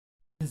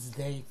This is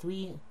day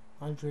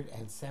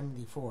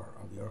 374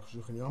 of the Aruch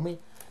Shulchan Yomi. If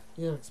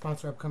you'd like to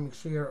sponsor upcoming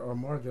shir or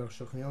more of the Aruch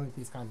Shulchan Yomi,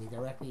 please contact me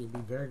directly. It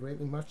would be very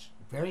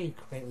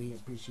greatly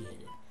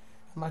appreciated.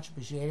 Much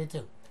appreciated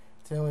too.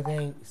 Today we're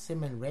doing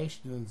Siman Reish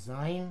Nun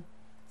Zayin,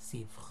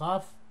 Sif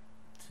Chaf,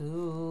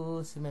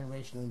 to Siman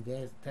Reish Nun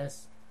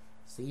Tes,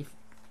 Sif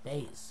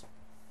Beis.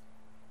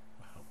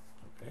 Wow,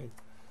 okay.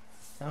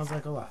 Sounds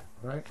like a lot,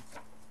 right?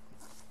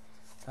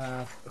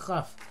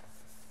 Chaf.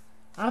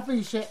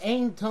 After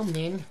she'ain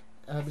tomnin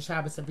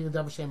b'Shabbos afilu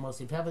double shem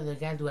mosi. If you have it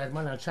again to add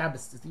money on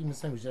Shabbos, even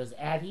some just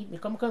add heat.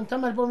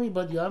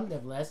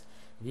 Nevertheless,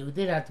 if you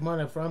did have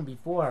money from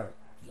before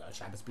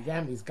Shabbos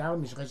began, these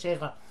galim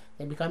mishchashecha,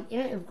 they become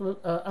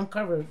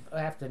uncovered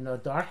after no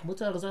dark. And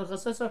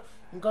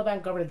go back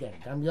and cover it again.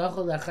 And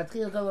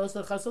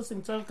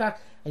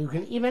you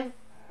can even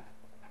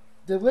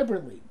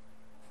deliberately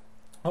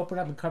open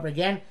up and cover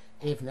again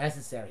if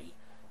necessary.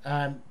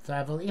 But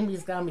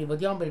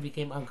it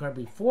became uncovered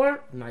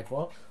before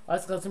nightfall.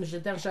 After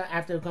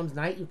it comes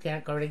night, you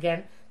can't cover it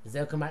again.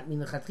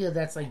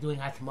 That's like doing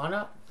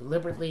hatmana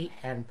deliberately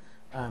and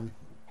on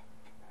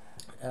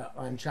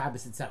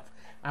Shabbos itself.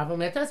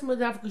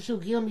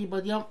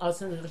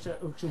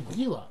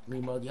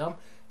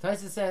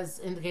 Taisa says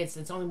indicates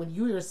it's only when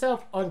you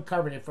yourself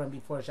uncovered it from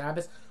before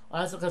Shabbos.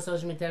 Also,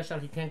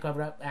 you can't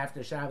cover up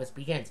after Shabbos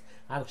begins.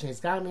 But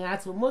it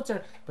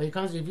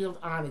comes revealed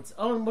on its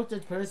own. Mutter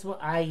permissible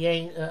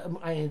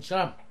ayin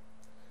sham.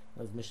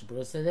 As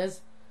Mishabur said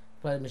this,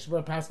 but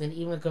Mishabur Paskin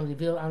even comes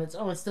revealed on its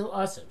own. It's still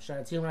awesome.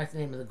 Sharatzim writes the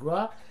name of the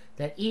Gra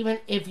that even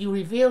if you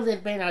revealed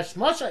it ben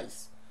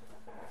hashmoshos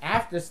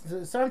after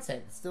the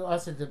sunset, it's still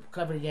awesome to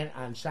cover it again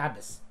on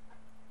Shabbos.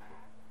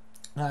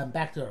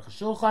 Back to Aruch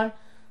Shulchan.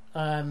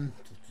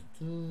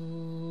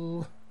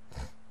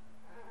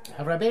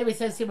 Rabbi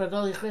says he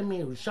passes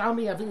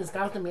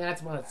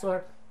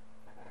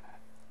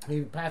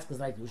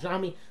like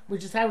Yerushalmi,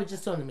 which is how we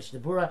just saw in the Mishnah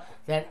Berurah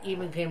that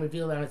even became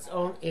revealed on its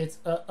own. It's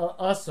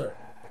usur.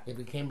 It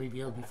became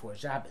revealed before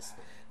Shabbos.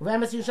 In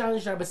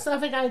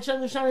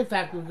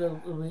fact, we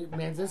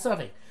man's a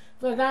suffix.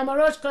 For Gama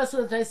Rosh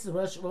Kasu, this is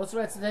Rosh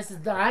this is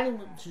the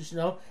item you should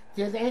know.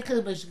 The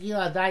Enkel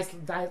Bashgila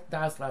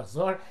Das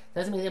Lazor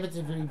doesn't mean able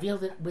to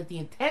reveal it with the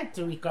intent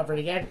to recover it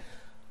again.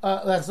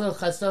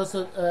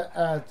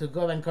 To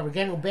go and cover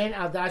again. Ben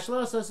Al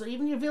Dashlo, so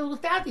even you reveal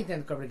without the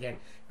intent to cover again.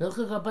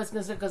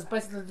 Because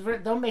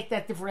don't make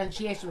that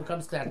differentiation when it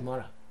comes to that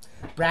Mora.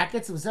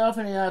 Brackets of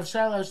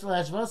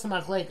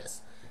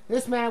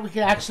this man we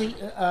could actually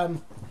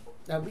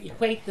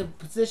equate the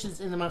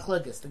positions in the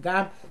machlokes. The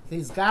gam,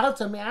 these gal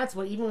to me'atz,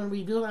 but even when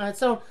we reveal it on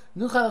its own,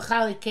 nuchal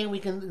chalik we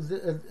can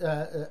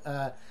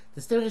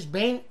distinguish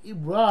bein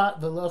ra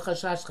v'lo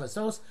chashash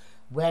chasos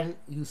when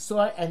you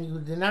saw it and you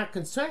did not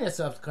concern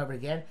yourself to cover it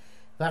again.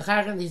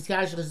 V'acharkan these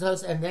chash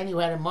chasos, and then you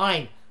had in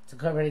mind to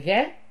cover it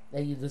again.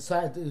 Then you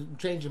decided to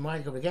change your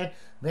mind to cover it again.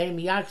 Bein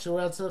miyak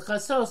shorel to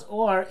chasos,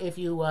 or if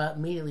you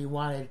immediately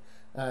wanted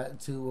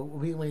to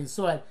when you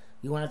saw it,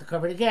 you wanted to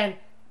cover it again.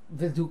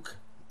 V'duk.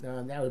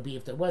 That would be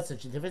if there was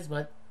such a difference,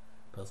 but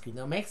poskim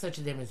don't make such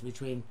a difference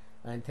between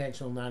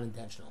intentional and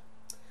non-intentional.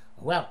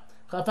 Well,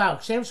 you can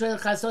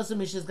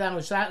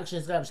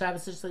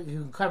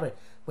cover it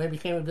when it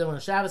became revealed on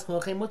Shabbos. You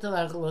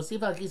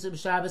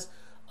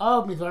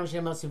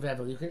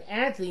can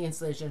add to the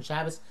insulation on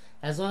Shabbos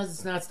as long as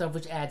it's not stuff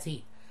which adds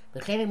heat. They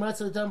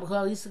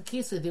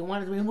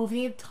wanted to remove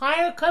the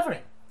entire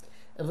covering.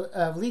 Put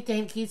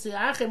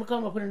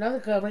another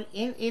covering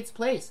in its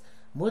place.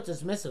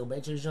 Mutas missile,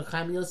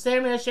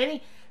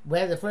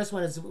 where the first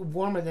one is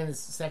warmer than the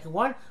second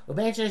one,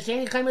 even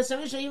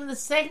the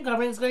second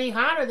covering is going to be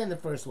hotter than the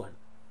first one.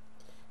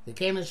 The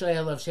came and show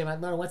you love Shem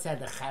Hatmana. What's that?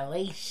 The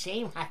Chalei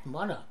Shem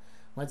Hatmana.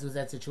 Once was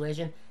that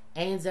situation.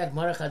 Ein Zat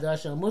Mara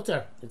Chadash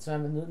Mutar. It's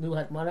on the new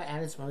Hatmana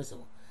and it's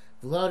permissible.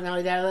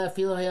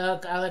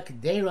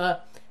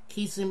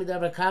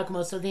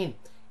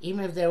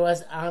 Even if there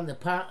was on the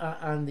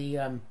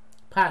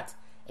pot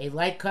a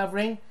light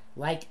covering,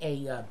 like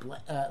a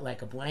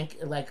blank,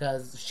 like a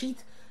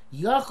sheet,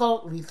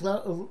 yachol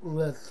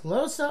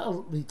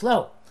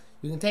litlo.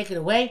 You can take it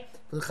away,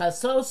 and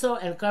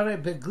cover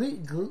it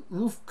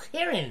gluf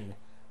kirin.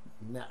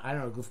 Now, I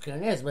don't know what gluf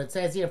kirin is, but it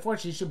says here,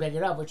 fortunately, you should bag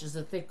it up, which is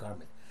a thick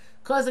garment.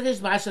 This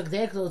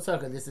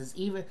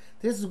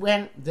is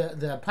when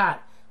the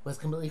pot was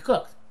completely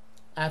cooked.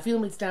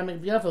 Even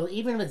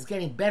if it's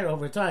getting better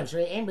over time,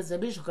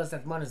 because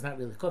that one is not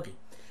really cooking.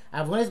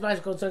 But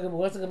wasn't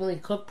completely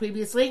cooked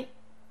previously.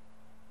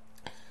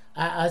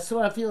 So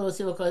I feel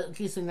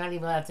not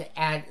even allowed to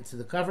add to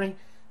the covering.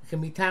 It can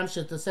be time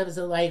to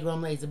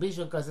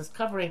because this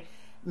covering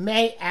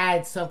may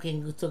add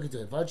something to it.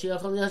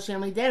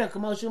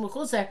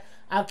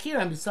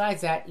 And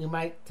besides that, you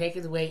might take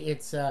it the way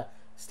it's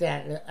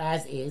stand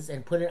as is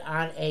and put it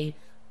on a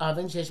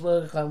oven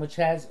which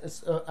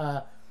has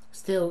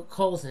still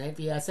coals in it.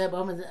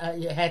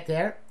 You head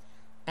there,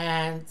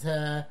 and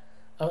well,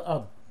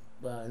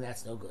 and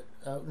that's no good.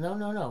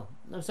 No.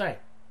 I'm sorry.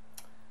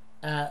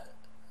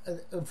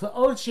 for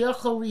old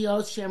shiachol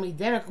rios shemi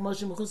denak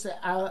moshe mechusa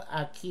al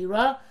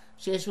akira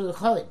sheishu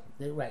cholim.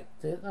 Right.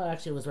 No,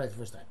 actually, it was right the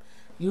first time.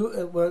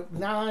 You were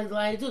not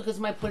allowed to do it because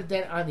it might put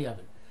that on the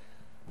oven.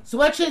 So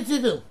what should you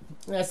do?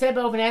 I said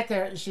over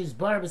after she's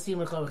bar b'sim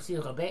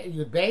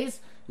yud beis.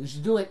 You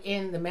should do it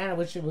in the manner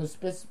which it was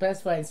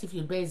specified in Sif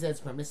Yud Beis that's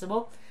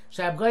permissible.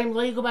 Shab goyim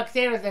lo yigu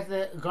bacteria, that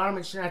the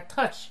garment should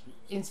not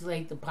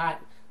insulate the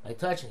pot by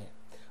touching it.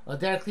 Or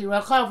directly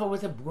rachav,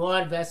 with a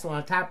broad vessel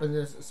on top of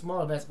the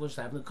smaller vessel which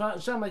have the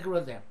sham like a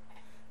root there.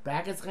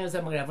 Brackets he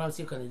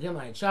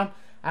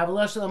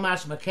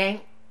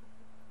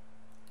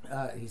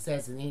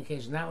says in the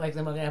indication not like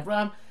the Magen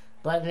Avram,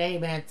 but in any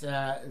event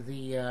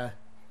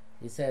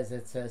he says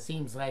it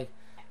seems like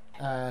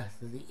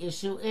the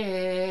issue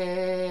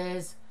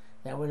is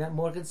that we're not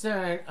more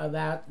concerned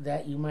about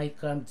that you might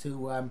come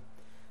to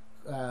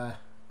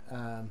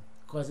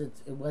because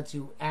once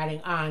you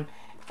adding on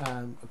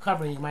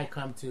covering, you might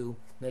come to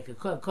make a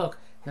cook,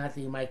 not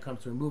that you might come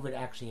to remove it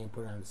actually and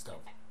put it on the stove.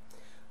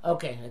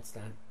 Okay, that's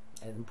not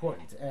as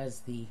important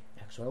as the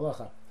actual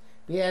halacha.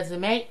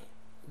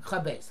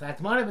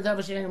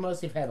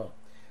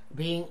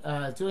 Being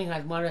doing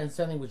hatmana in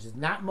something which is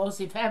not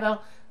mosif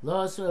hevel,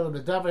 lo asul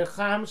b'davar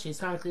cham she's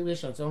cham kli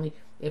rishon. It's only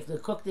if the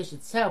cooked dish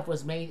itself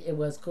was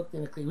cooked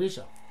in a kli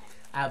rishon.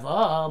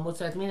 Aval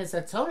mutzat minas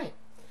atzonin.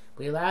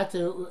 We're allowed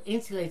to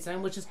insulate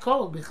something which is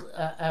cold.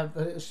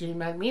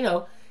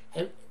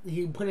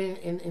 You put it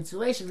in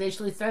insulation. They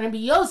should start to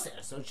be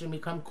yoser, so it should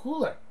become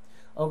cooler.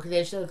 Okay,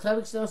 they should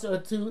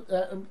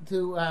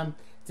to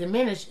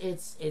diminish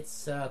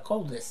its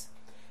coldness.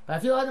 But I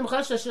feel Adam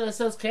Chasha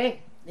should came.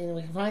 And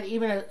we can find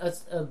even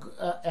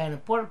an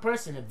important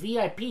person, a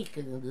VIP,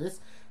 can do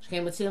this. She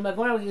came with Tzil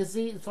Magmar. We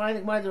can find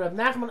the Gemara of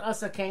Nachman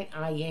Asa Kain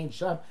Ayin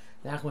Shab.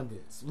 Nachman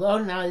did this. Lo,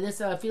 now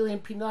this feeling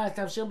Pinot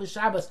Tavshil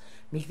b'Shabbos.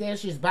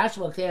 Mikdash is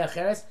Bashvah Ktei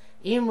Acheres.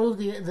 He moved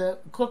the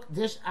cooked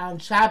dish on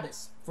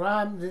Shabbos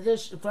from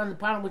the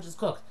pot which is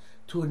cooked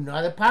to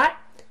another pot.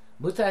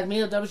 You can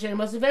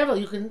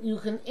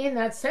in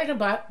that second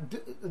pot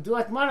do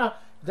atmana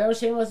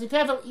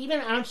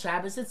even on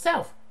Shabbos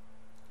itself.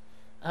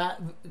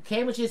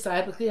 Came which is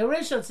side, but the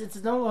original since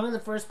it's no longer the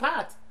first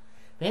pot.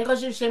 We're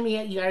not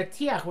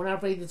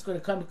afraid it's going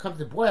to come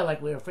to boil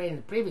like we were afraid in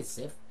the previous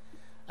sif.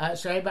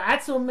 Because you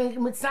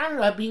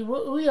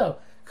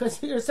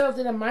yourself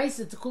did a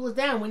ma'isa to cool it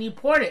down when you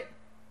poured it.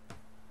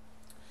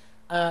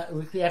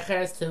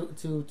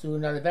 To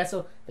another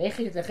vessel. How is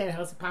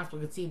it possible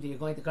to conceive that you're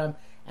going to come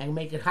and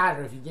make it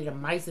hotter if you did a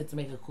ma'isa to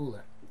make it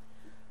cooler?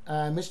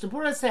 Mishnah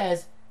Berurah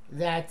says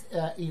that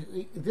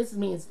this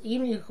means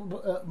even you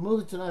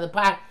move it to another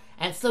pot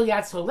and still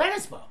yatzor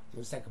lettuce bowl.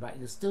 The second pot,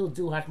 you still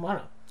do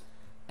hatmana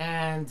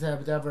and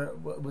whatever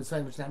with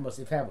something which is not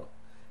mostly fable.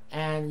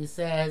 And he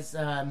says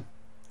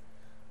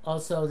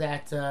also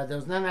that there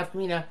was none of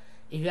kamina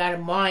if you had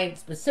in mind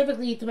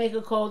specifically to make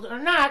it cold or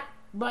not.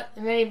 But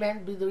in any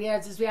event, the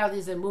reality is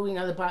that moving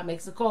another pot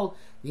makes it cold.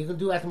 You can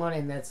do hatmana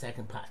in that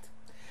second pot.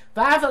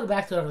 Back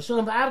to Rosh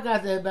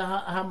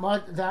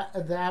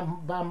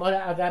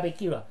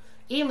Hashanah.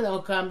 Even though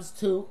it comes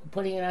to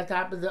putting it on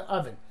top of the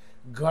oven.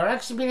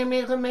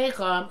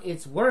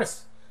 It's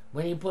worse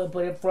when you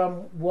put it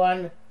from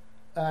one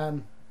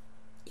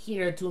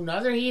heater to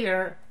another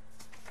heater.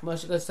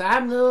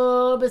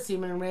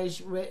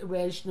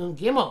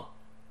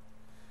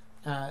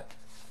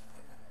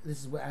 This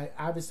is where I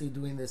obviously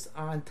doing this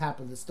on top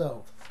of the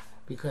stove.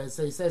 Because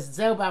so he says,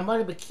 that's why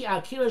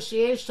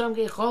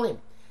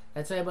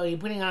you're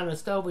putting on a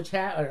stove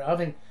or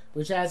oven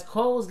which has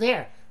coals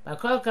there.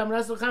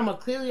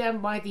 Clearly you have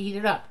in mind to heat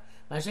it up.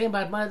 As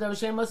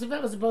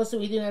opposed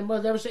to eating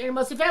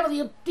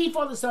the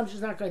default assumption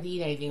is not going to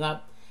heat anything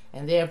up,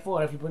 and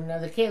therefore if you put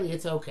another keli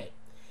it's okay.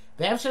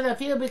 The Shulchan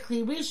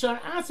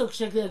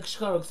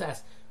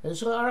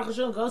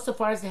Aruch goes so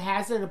far as to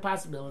hazard the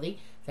possibility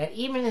that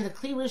even in the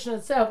kli rishon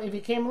itself, if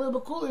it came a little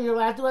bit cooler, you're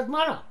allowed to do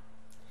atmana.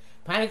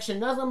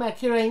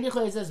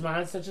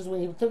 Such as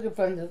when you took it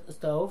from the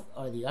stove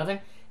or the oven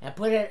and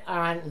put it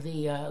on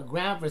the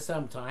ground for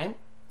some time.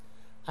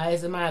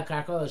 Is a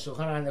shulchan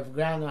on the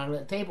ground on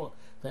the table.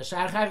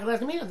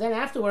 Then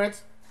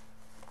afterwards,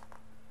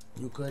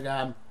 you could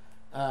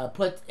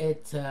put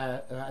it do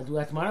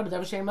atmana, but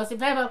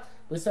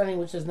with something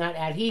which does not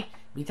add heat.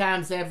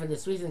 B'tam said for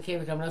this reason came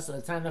to come also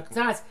the time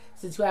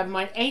since you have in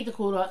mind ain't to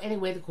cool off any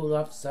way to cool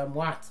off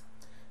somewhat.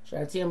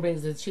 Sharatiyam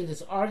brings the Shittas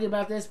to argue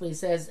about this, but he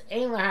says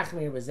ain't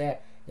lahachmir b'zeh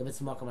if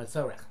it's makam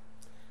atzorech.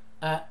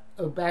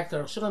 Back to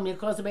Rosh Hashanah,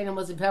 because the bein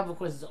mostly pebble, of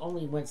course, it's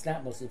only when it's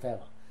not mostly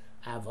pebble.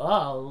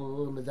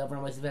 Aval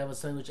medavar mostly pebble,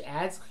 something which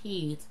adds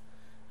heat.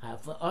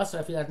 Also,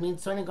 I feel that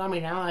means something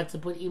garment now to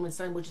put even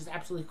something which is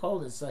absolutely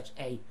cold as such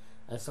a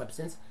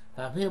substance.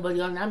 But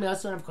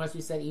also, and of course,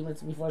 we said even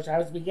before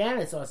Shabbos began,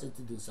 it's also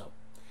to do so.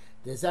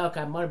 It's like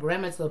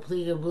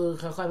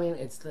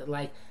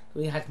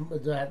we had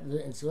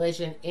the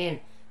insulation in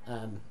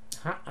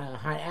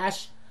hot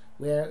ash,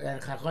 where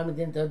Chachamim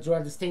didn't draw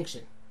a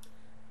distinction.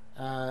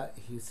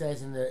 He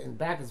says in the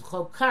back is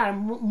kar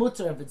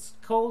mutter, if it's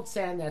cold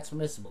sand that's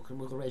permissible.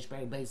 In other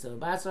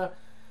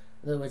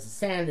words, the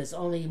sand is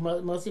only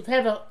mostly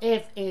hevel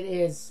if it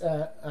is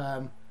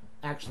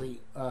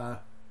actually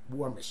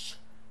warmish,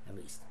 at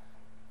least.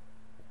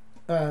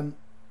 The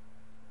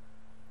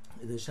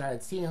Sharat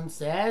Tziyun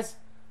says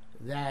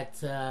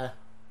that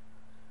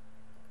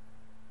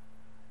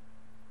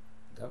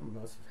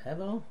most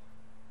hevel.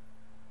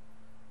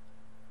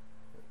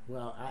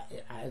 Well,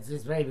 it's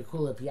just very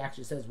cool if he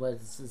actually says what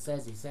it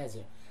says. He says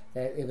here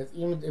that if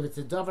it's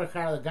a dover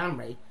kar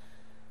legamrei,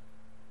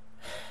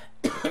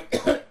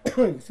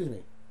 excuse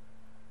me,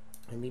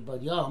 and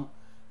mibod yom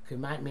could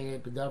might mean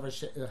it bedover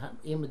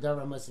im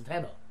bedover mosif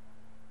hevel.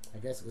 I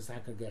guess it's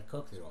not going to get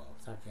cooked at all.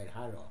 It's not going to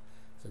get hot at all.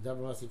 So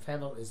dover mosif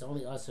hevel is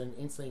only also an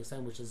insulating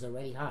sun which is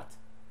already hot.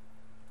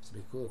 It's a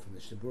bit cooler from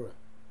the Shabura.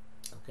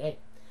 Okay.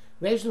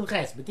 Reish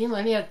Nuches bedin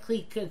laniya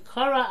kli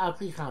kara al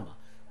kli chama.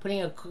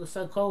 Putting a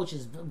coal which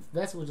is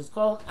vessel which is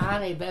cold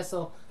on a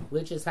vessel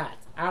which is hot.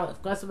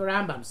 Aleph Kosav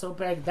Rambam so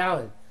perek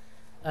daled.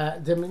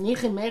 The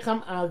menichim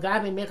mecham al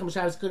gabi mecham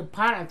Shabbos could a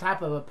pot on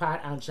top of a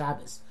pot on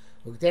Shabbos.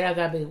 Ukdera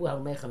gabi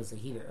mecham is a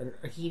heater.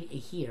 A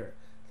heater.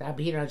 Top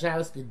heater on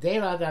Shabbos.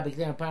 Ukdera gabi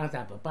a pot on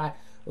top of a pot.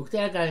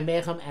 Ukdera gabi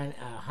mecham and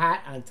hot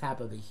on top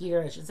of a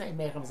heater. I should say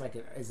mecham is like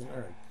is an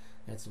urn.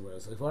 That's the word I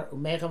was looking for.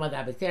 Mecham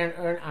gabi an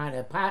urn on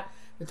a pot.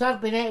 The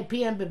talk b'nei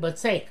PM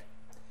b'batzek.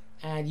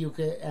 And you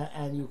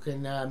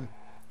can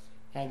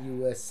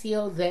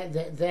seal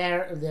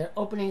their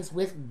openings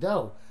with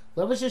dough.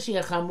 Not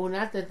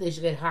that they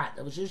should get hot,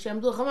 but they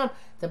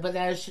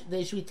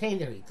should retain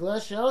their heat. They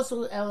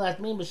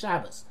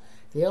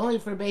only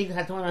forbade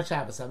hatmon on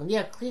Shabbos. They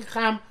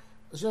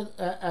only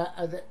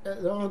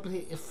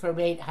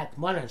forbade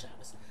hatmon on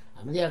Shabbos.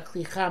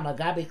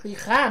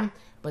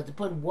 But to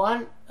put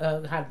one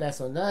hot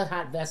vessel, another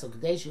hot vessel,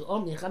 they should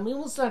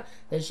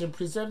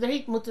preserve their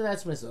heat. Mutter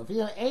that's mitzvah.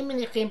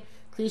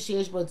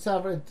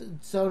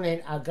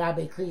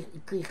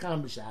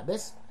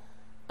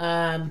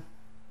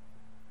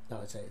 No,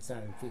 it's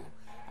not in food.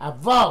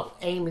 Avol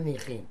ein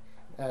menichim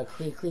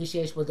kli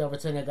sheish b'dover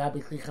tzon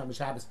agabi kli cham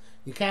b'Shabbos.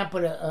 You can't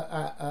put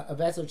a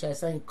vessel which has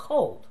something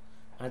cold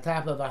on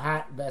top of a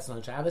hot vessel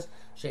on Shabbos.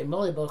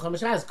 Sheimoli b'cham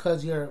b'Shabbos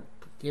because you're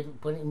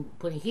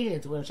putting heat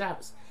into it on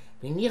Shabbos.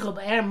 If you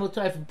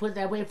put it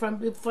that way from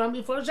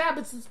before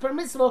Shabbos, it's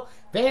permissible.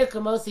 It's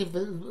not like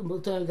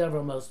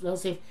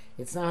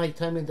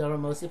Tomin Dora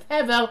Mosif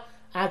Hevel.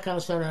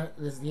 Akal Shona,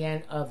 this is the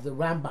end of the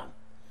Rambam.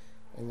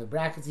 In the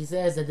brackets, he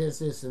says that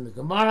this is in the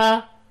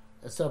Gemara.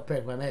 So,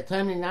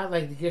 not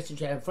like the gifts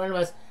which are in front of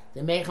us.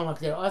 The Mecham up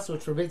there also,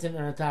 which forbids an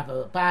urn on top of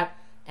a pot.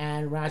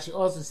 And Rashi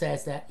also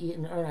says that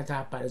eating an urn on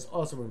top of a pot is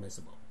also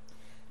permissible.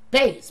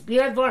 Base,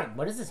 Birat Vorn.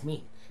 What does this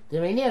mean?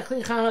 If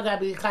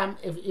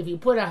you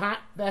put a hot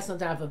vessel on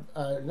top of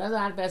another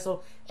hot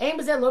vessel,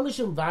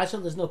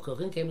 there's no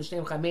cooking, and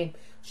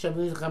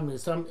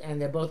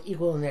they're both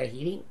equal in their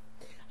heating.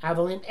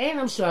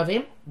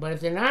 But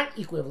if they're not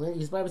equivalent,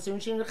 and we're going to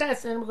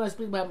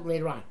speak about it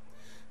later on.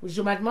 Because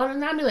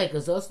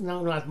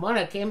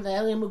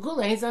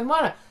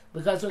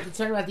we're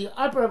concerned about the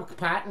upper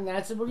pot, and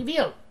that's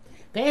revealed.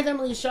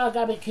 It's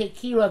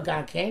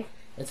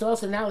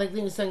also not like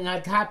leaving something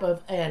on top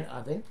of an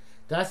oven.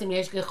 There's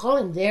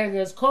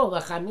cold.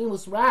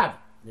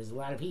 There's a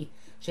lot of heat.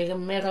 As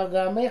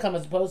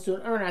opposed to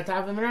an urn on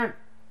top of an urn.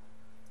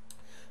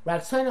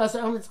 Raksain also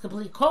owns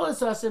complete cold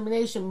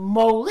elimination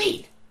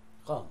molid.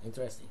 Oh,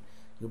 interesting.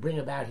 You bring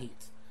about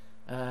heat.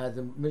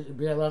 The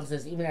Biur Halacha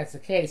says even that's the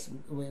case,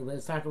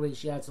 it's not really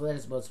shiat, so that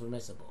is both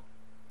permissible.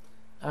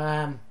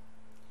 Back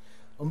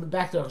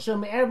to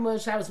Roshon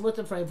Erev Shabbos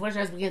Mutter from before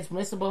Shabbos begins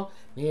permissible.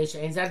 Because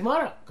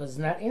it's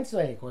not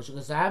insulated.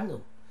 It's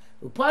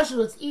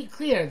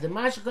clear. The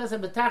mashakos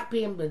and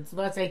betachpim,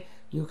 but say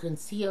you can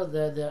seal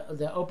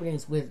the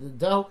openings with the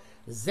dough.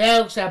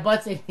 Zel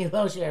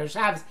Shabbat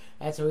Shabbos.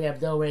 That's where we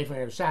have dough ready for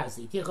Erev Shabbos.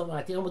 You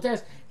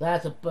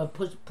have to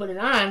put it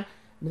on.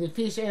 The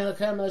fish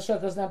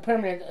is not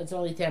permanent; it's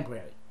only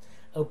temporary.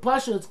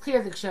 It's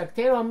clear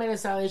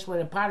that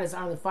when a pot is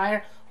on the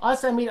fire,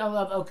 also meet all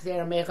of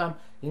oktera mecham.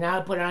 You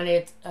now put on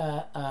it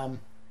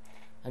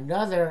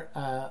another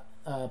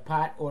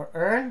pot or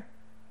urn.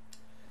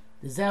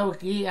 The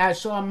Zelki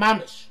Ashua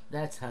Mamish.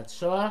 That's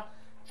Hatshoah,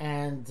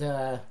 and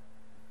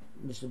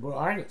Mishnah Berurah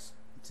argues.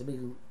 It's a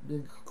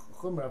big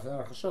chumrah of the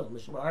Aruch HaShulchan.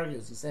 Mishnah Berurah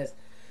argues. He says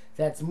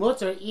that's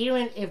mutter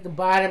even if the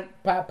bottom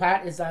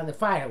pot is on the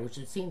fire, which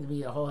would seem to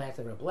be a whole half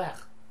of a blech.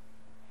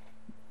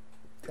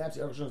 Perhaps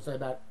the Aruch HaShulchan say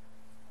about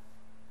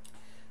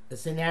a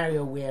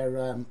scenario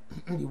where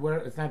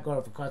it's not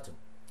going for katan.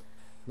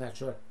 Not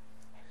sure.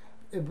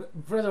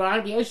 Further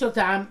on, B'yeshel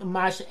Tam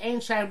Mash Ein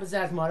Shayr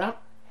B'Zat Mora.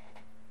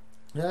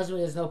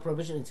 There's no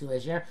prohibition until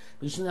last year.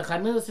 Because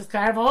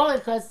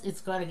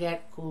it's going to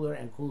get cooler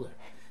and cooler.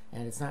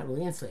 And it's not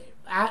really insulated.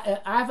 Okay,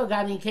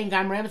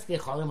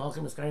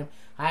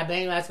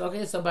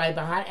 so by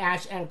hot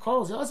ash and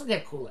coals, you also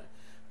get cooler.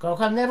 Their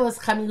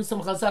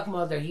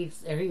heat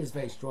is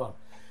very strong.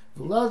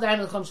 Below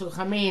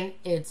the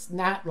it's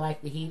not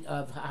like the heat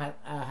of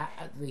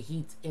the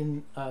heat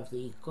in of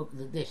the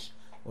dish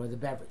or the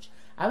beverage.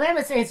 I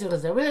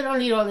really don't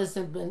need all this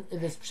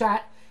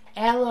pshat.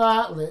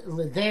 Ella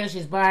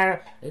l'deish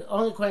bar.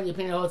 Only according to the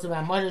opinion holds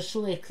about mother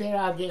shulei clear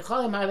al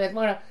gecholim havet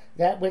mora,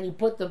 that when you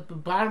put the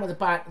bottom of the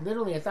pot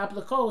literally on top of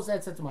the coals,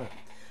 that's a tomorrow.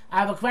 I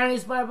have a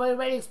Kvanis bar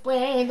already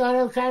explained on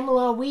El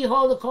Kaimalo. We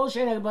hold the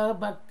kosher,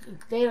 but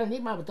they don't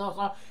need my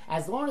betocha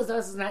as long as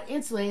this is not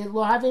insulated.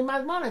 Lo having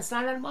madmona, it's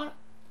not admona.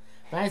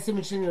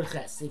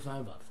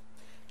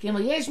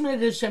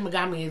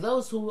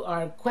 Those who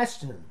are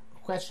questioning,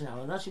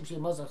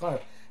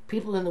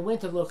 people in the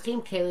winter,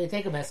 they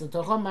take a vessel,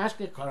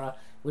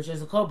 which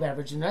is a cold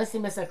beverage, and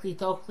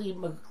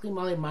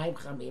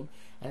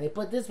they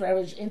put this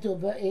beverage into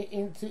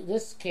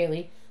this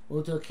keli,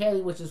 into a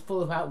keli which is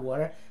full of hot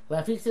water,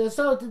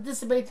 so to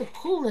dissipate the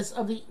coolness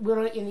of the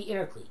water in the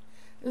inner kli.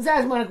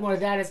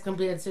 That is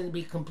considered to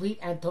be complete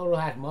and total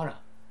hatmona.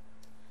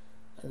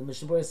 The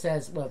Mishnah Berurah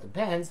says, well, it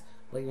depends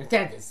what your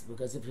intent is,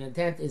 because if your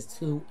intent is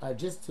to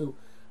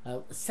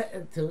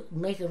to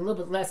make it a little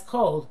bit less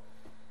cold,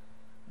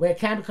 where it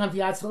can become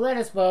Yatz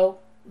V'Ledesbo,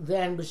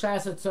 then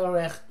b'shas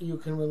tzorech you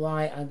can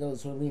rely on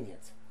those who are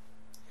lenient.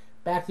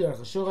 Back to Aruch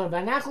HaShulchan.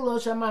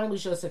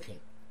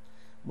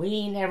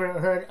 We never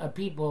heard of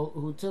people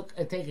who take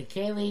a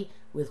keli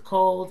with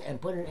cold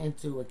and put it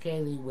into a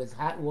keli with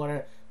hot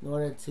water in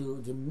order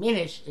to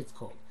diminish its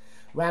cold.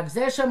 But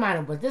this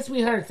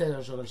we heard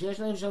that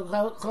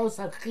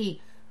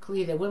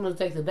women who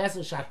take the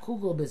vessel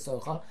shakugel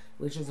b'socha,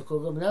 which is a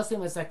kugel,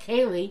 b'nosim as a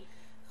keli,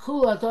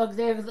 kula talk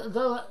there.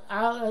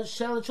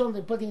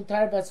 They put the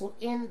entire vessel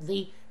in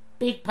the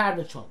big pot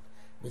of the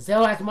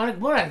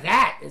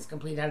that is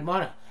complete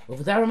admona.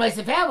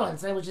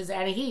 Which is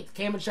adding heat.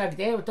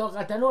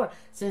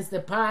 Since the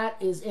pot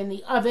is in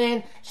the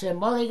oven,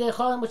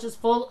 which is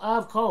full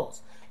of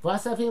coals.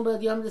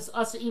 This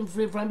also even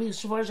free from being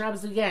Shavuot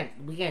Shabbos again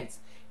begins.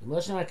 So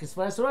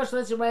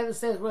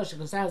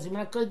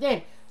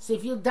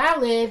if you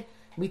dalid,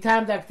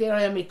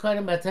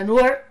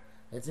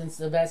 that since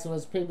the vessel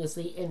was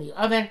previously in the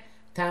oven,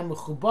 tam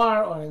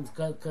mechubar, or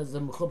because the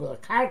mechubar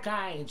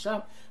karkai and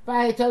sham, but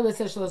I told you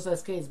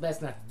it's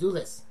best not to do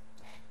this.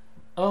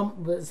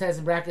 It says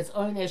in brackets,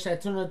 perhaps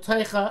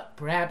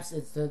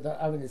it's the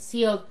oven is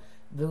sealed.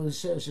 And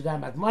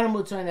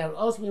that would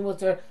also be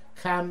mutter,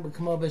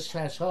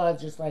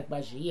 just like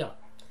by Shiyah.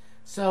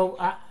 So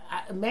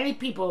many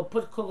people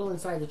put kugel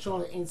inside the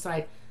cholent,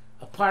 inside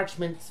a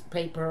parchment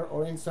paper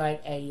or inside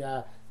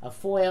a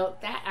foil.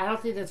 That I don't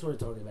think that's what we're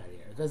talking about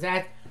here, because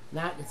that's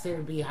not considered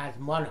to be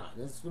hatmana.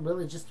 It's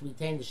really just to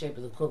retain the shape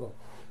of the kugel.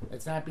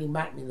 It's not being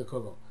matning the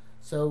kugel.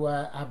 So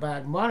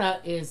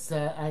hatmana is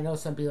I know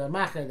some people are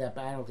macher that,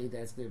 but I don't think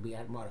that's going to be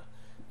hatmana,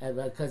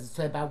 because it's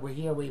about where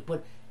you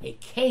put a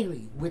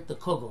keli with the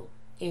kugel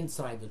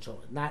inside the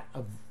cholent, not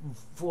a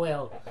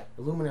foil,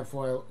 aluminum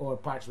foil or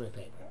parchment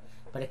paper.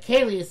 But a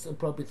keli is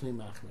appropriate to be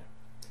machmer.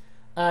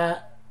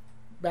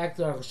 Back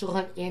to our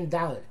shulchan in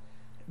Dalet.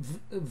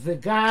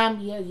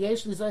 V'gam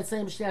yesh lizoy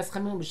tzayim b'shtias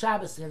chamim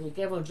b'Shabbos.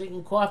 Everyone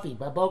drinking coffee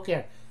by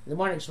boker in the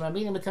morning.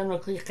 Shmamina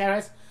metanor kli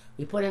cheres.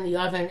 We put in the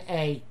oven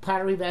a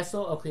pottery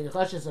vessel or kli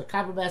nechoshes or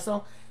copper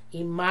vessel.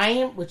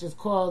 Imayim, which is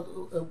called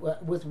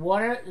with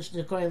water, which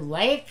is called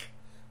lake.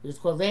 Which is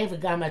called lake.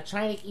 V'gam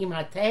ha'chaynik im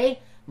ha'tei.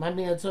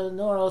 Mamina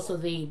nor also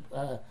the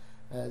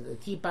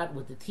teapot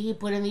with the tea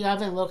put in the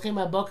oven. Lochim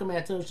ha'boker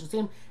me'atur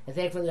shasim and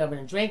take from the oven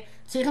and drink.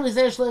 Tzichem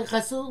v'zeh shlo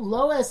yichasu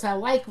loes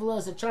ha'like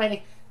v'loes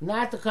ha'chaynik.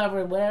 Not to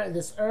cover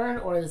this urn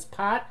or this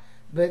pot,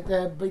 but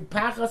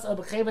pachos or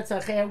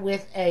b'chevet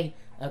with a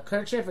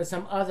kerchief or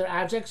some other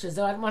object.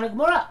 Shezot Admona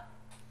Gemura,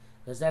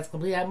 because that's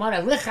complete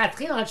Admona.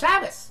 Lichatchil on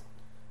Shabbos,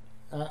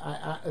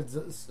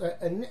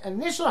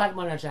 initial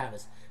Admona on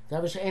Shabbos.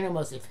 Davish She'ena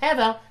Mosif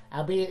Hevel,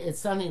 albeit it's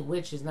something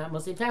which is not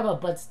Mosif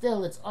Hevel, but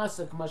still it's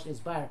also Kamosh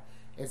Yisbar.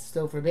 It's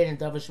still forbidden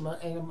Davish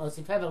She'ena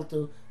Mosif Hevel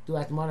to do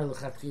Admona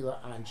Lichatchil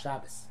on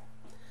Shabbos.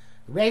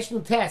 Rational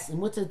test in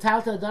which the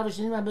Talta Davish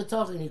Nima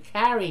B'toch, and you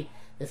carry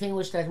the thing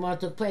which that more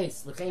took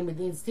place. L'chein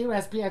Medin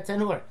Stiras Piyat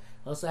Tanur.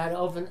 Also had to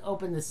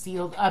open the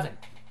sealed oven.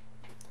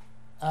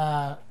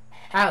 Aleph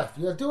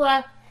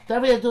Yodua,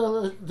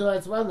 Yodua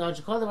as well known.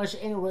 You call the Rosh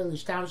any really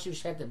Shtamshu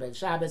Sheta Ben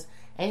Shabbos,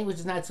 any which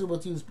is not suitable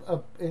to use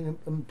in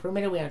a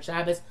permitted way on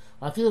Shabbos.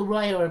 Or feel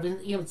roy or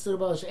even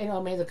suitable.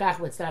 Any made the kach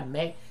would stop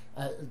made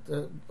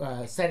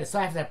set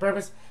aside for that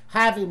purpose.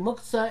 Having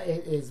muktzah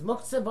is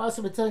muktzah, but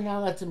also until you're not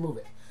allowed to move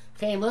it.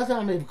 So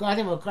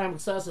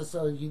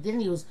you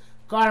didn't use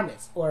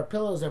garments or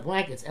pillows or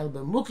blankets,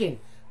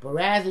 but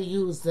rather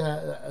used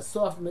a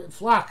soft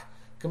flock,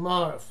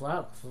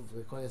 flock,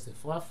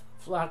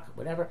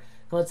 whatever,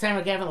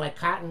 like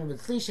cotton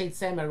with cliched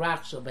sema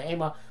rakshel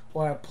behema,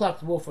 or a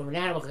plucked wool from an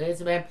animal. He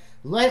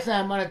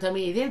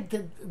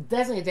didn't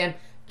designate them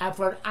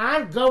for an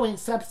ongoing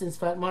substance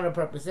for Atmara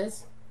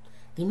purposes.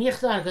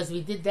 Because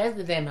we did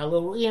designate them,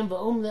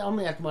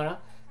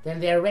 then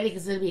they're already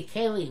considered to be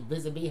keli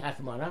vis-a-vis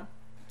hatmana.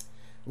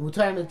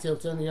 Mutar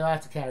Tilton, you're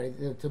allowed to carry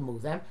to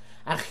move them.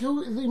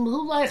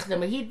 Who likes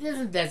them? He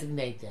doesn't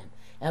designate them.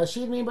 El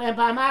Shid mean by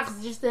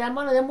Bamach just that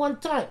one of them one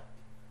time.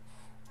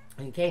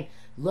 Okay,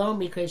 lo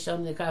mikre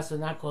sham nekas are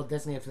not called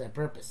designated for that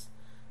purpose.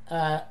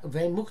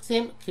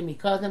 Muktzim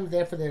kimikadim,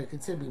 therefore they're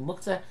considered to be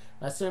muktzah.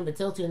 Basur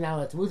betiltu, you're not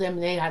allowed to move them.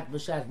 Nehat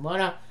b'shad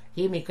mona,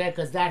 he mikre,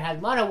 because that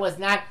had mona was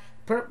not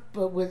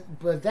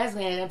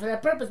designated them for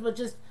that purpose, but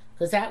just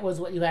because that was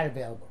what you had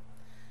available.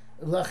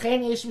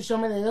 Lachen ish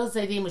mishom and they'll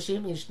say the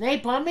mashim in shnei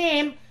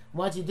pamim.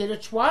 Once you did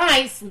it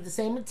twice with the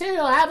same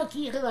material, have a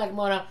kichel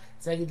hadmona.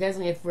 So you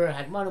designate for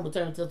hadmona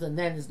mutar tilta, and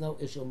then there's no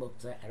issue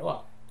muktzah at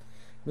all.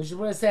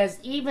 Mishabura says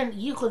even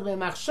yichud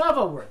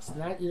be'machshava works.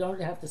 You don't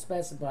have to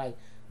specify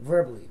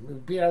verbally.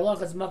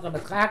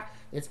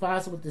 It's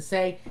possible to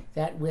say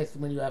that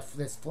when you have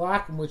this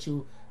flock in which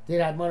you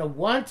did hadmona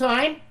one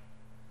time,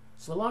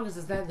 so long as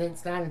it's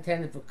not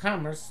intended for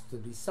commerce to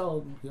be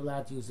sold, you're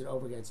allowed to use it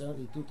over again. So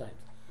only 2 times.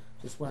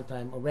 Just one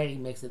time already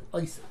makes it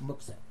ois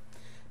muktzah.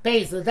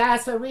 Beis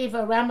l'das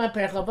ariva rama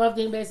perchabov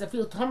din beis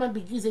afil toman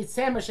begizet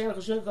semer shem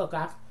chashun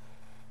kolkach.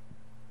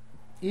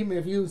 Even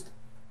if used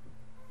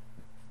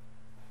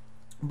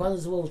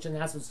bundles of wool which are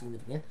not so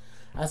significant,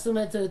 assume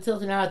it to the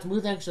tilting out to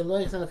move them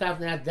shaloich and the kaf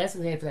not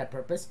designated for that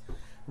purpose.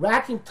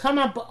 Rakim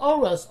toman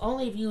ba'oros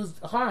only if used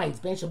hides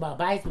ben shabal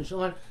bayis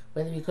mishon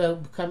whether you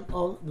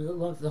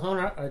belong to the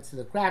owner or to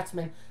the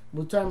craftsman.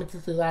 Mutar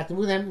mitzvah allowed to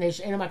move them.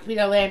 Neish ena makpid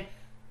aleim.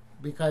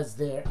 Because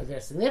they're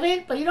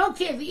significant, but you don't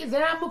care. They're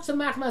not muksa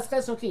machmas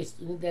chesron kis.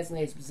 You need to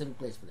designate a specific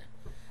place for them.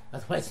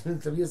 Otherwise, you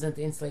need to use them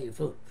to insulate your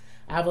food.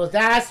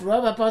 Avodas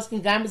rova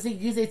poskim gambasi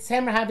gizet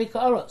semer habik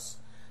oros.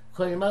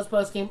 According to most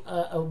poskim,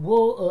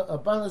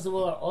 bundles of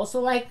wool are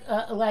also like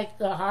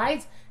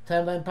hides.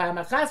 Even if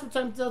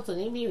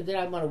you did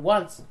have one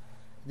once,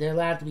 they're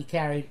allowed to be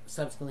carried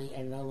subsequently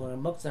and no longer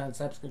muksa on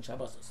subsequent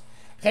shabbosos.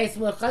 Case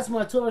more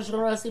chasmo tur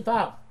shlosi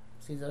pal.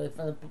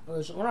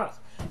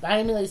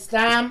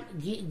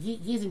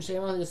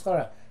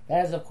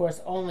 That is, of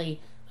course,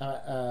 only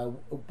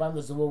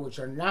bundles of wool which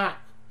are not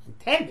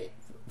intended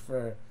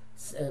for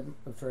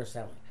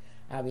selling.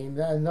 I mean,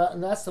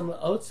 not some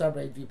oats are,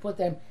 but if you put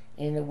them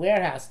in a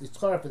warehouse, it's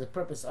for the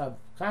purpose of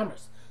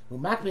commerce.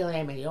 And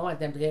you don't want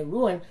them to get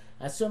ruined.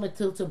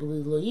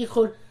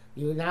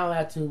 You're not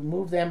allowed to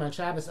move them on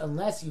Shabbos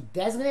unless you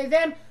designate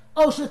them.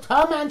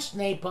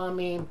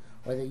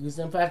 Or they use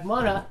them for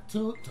Hadmona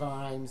 2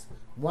 times.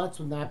 Once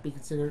would not be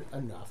considered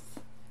enough.